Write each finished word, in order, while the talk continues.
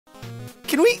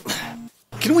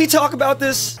Can we talk about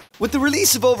this? With the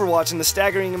release of Overwatch and the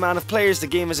staggering amount of players the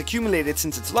game has accumulated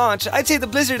since its launch, I'd say the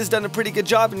Blizzard has done a pretty good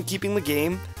job in keeping the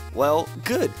game, well,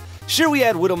 good. Sure, we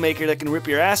had Widowmaker that can rip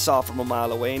your ass off from a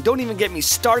mile away, and don't even get me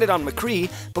started on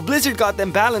McCree, but Blizzard got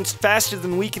them balanced faster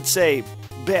than we could say,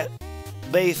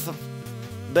 Bethut.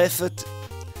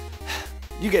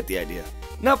 You get the idea.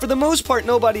 Now, for the most part,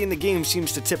 nobody in the game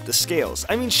seems to tip the scales.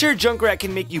 I mean, sure, Junkrat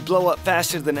can make you blow up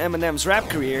faster than Eminem's rap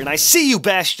career, and I see you,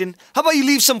 Bastion. How about you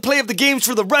leave some play of the games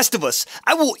for the rest of us?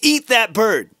 I will eat that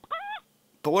bird.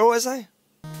 But where was I?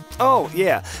 Oh,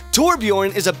 yeah.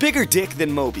 Torbjorn is a bigger dick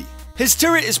than Moby. His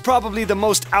turret is probably the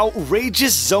most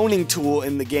outrageous zoning tool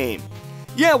in the game.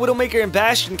 Yeah, Widowmaker and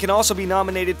Bastion can also be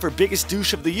nominated for Biggest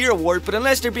Douche of the Year award, but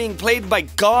unless they're being played by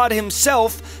God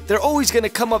himself, they're always gonna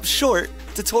come up short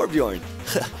to Torbjorn.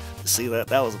 See,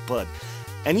 that was a pun.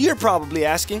 And you're probably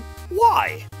asking,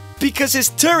 why? Because his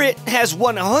turret has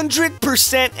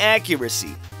 100%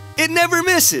 accuracy. It never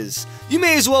misses. You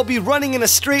may as well be running in a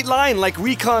straight line like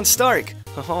Recon Stark.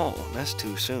 Oh, that's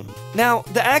too soon. Now,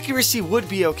 the accuracy would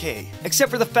be okay,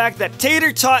 except for the fact that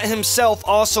Tater Tot himself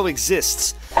also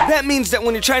exists. That means that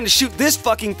when you're trying to shoot this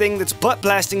fucking thing that's butt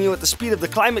blasting you at the speed of the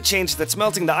climate change that's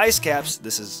melting the ice caps,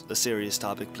 this is a serious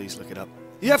topic, please look it up,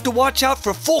 you have to watch out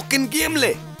for fucking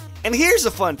Gimli. And here's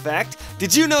a fun fact.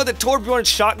 Did you know that Torbjorn's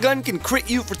shotgun can crit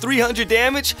you for 300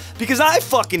 damage? Because I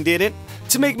fucking didn't.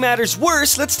 To make matters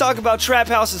worse, let's talk about Trap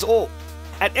House's ult.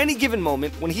 At any given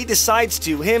moment, when he decides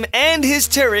to, him and his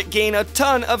turret gain a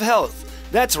ton of health.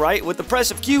 That's right, with the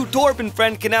press of Q, Torben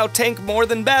friend can now tank more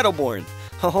than Battleborn.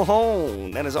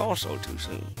 Oh, that is also too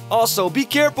soon. Also, be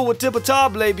careful with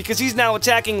Tibotable because he's now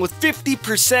attacking with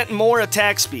 50% more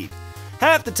attack speed.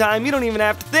 Half the time, you don't even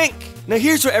have to think. Now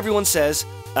here's where everyone says,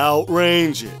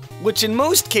 outrange it. Which in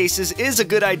most cases is a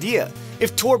good idea.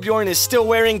 If Torbjorn is still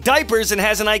wearing diapers and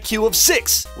has an IQ of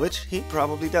 6, which he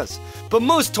probably does. But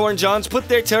most Tornjons put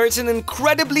their turrets in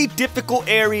incredibly difficult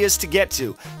areas to get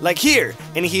to. Like here,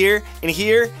 and here, and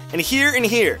here, and here, and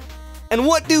here. And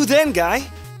what do then, guy?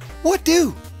 What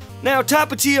do? Now,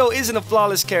 Tapatio isn't a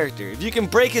flawless character. If you can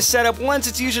break his setup once,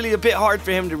 it's usually a bit hard for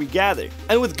him to regather.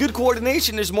 And with good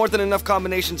coordination, there's more than enough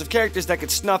combinations of characters that could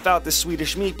snuff out this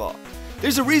Swedish meatball.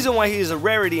 There's a reason why he is a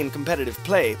rarity in competitive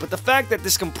play, but the fact that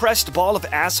this compressed ball of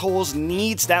assholes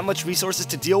needs that much resources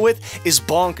to deal with is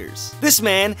bonkers. This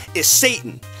man is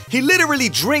Satan. He literally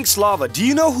drinks lava. Do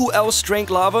you know who else drank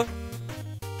lava?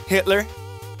 Hitler.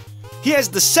 He has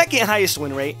the second highest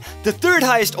win rate, the third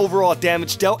highest overall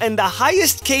damage dealt, and the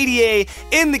highest KDA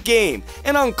in the game.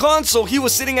 And on console, he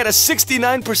was sitting at a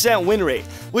 69% win rate,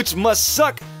 which must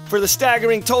suck for the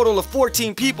staggering total of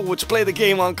 14 people which play the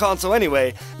game on console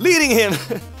anyway, leading him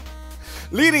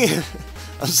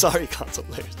I'm sorry, console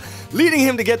players, leading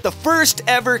him to get the first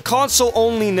ever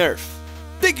console-only nerf.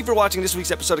 Thank you for watching this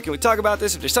week's episode of Can We Talk About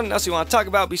This? If there's something else you want to talk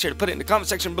about, be sure to put it in the comment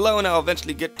section below, and I'll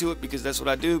eventually get to it because that's what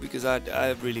I do, because I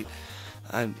need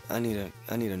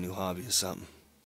a new hobby or something.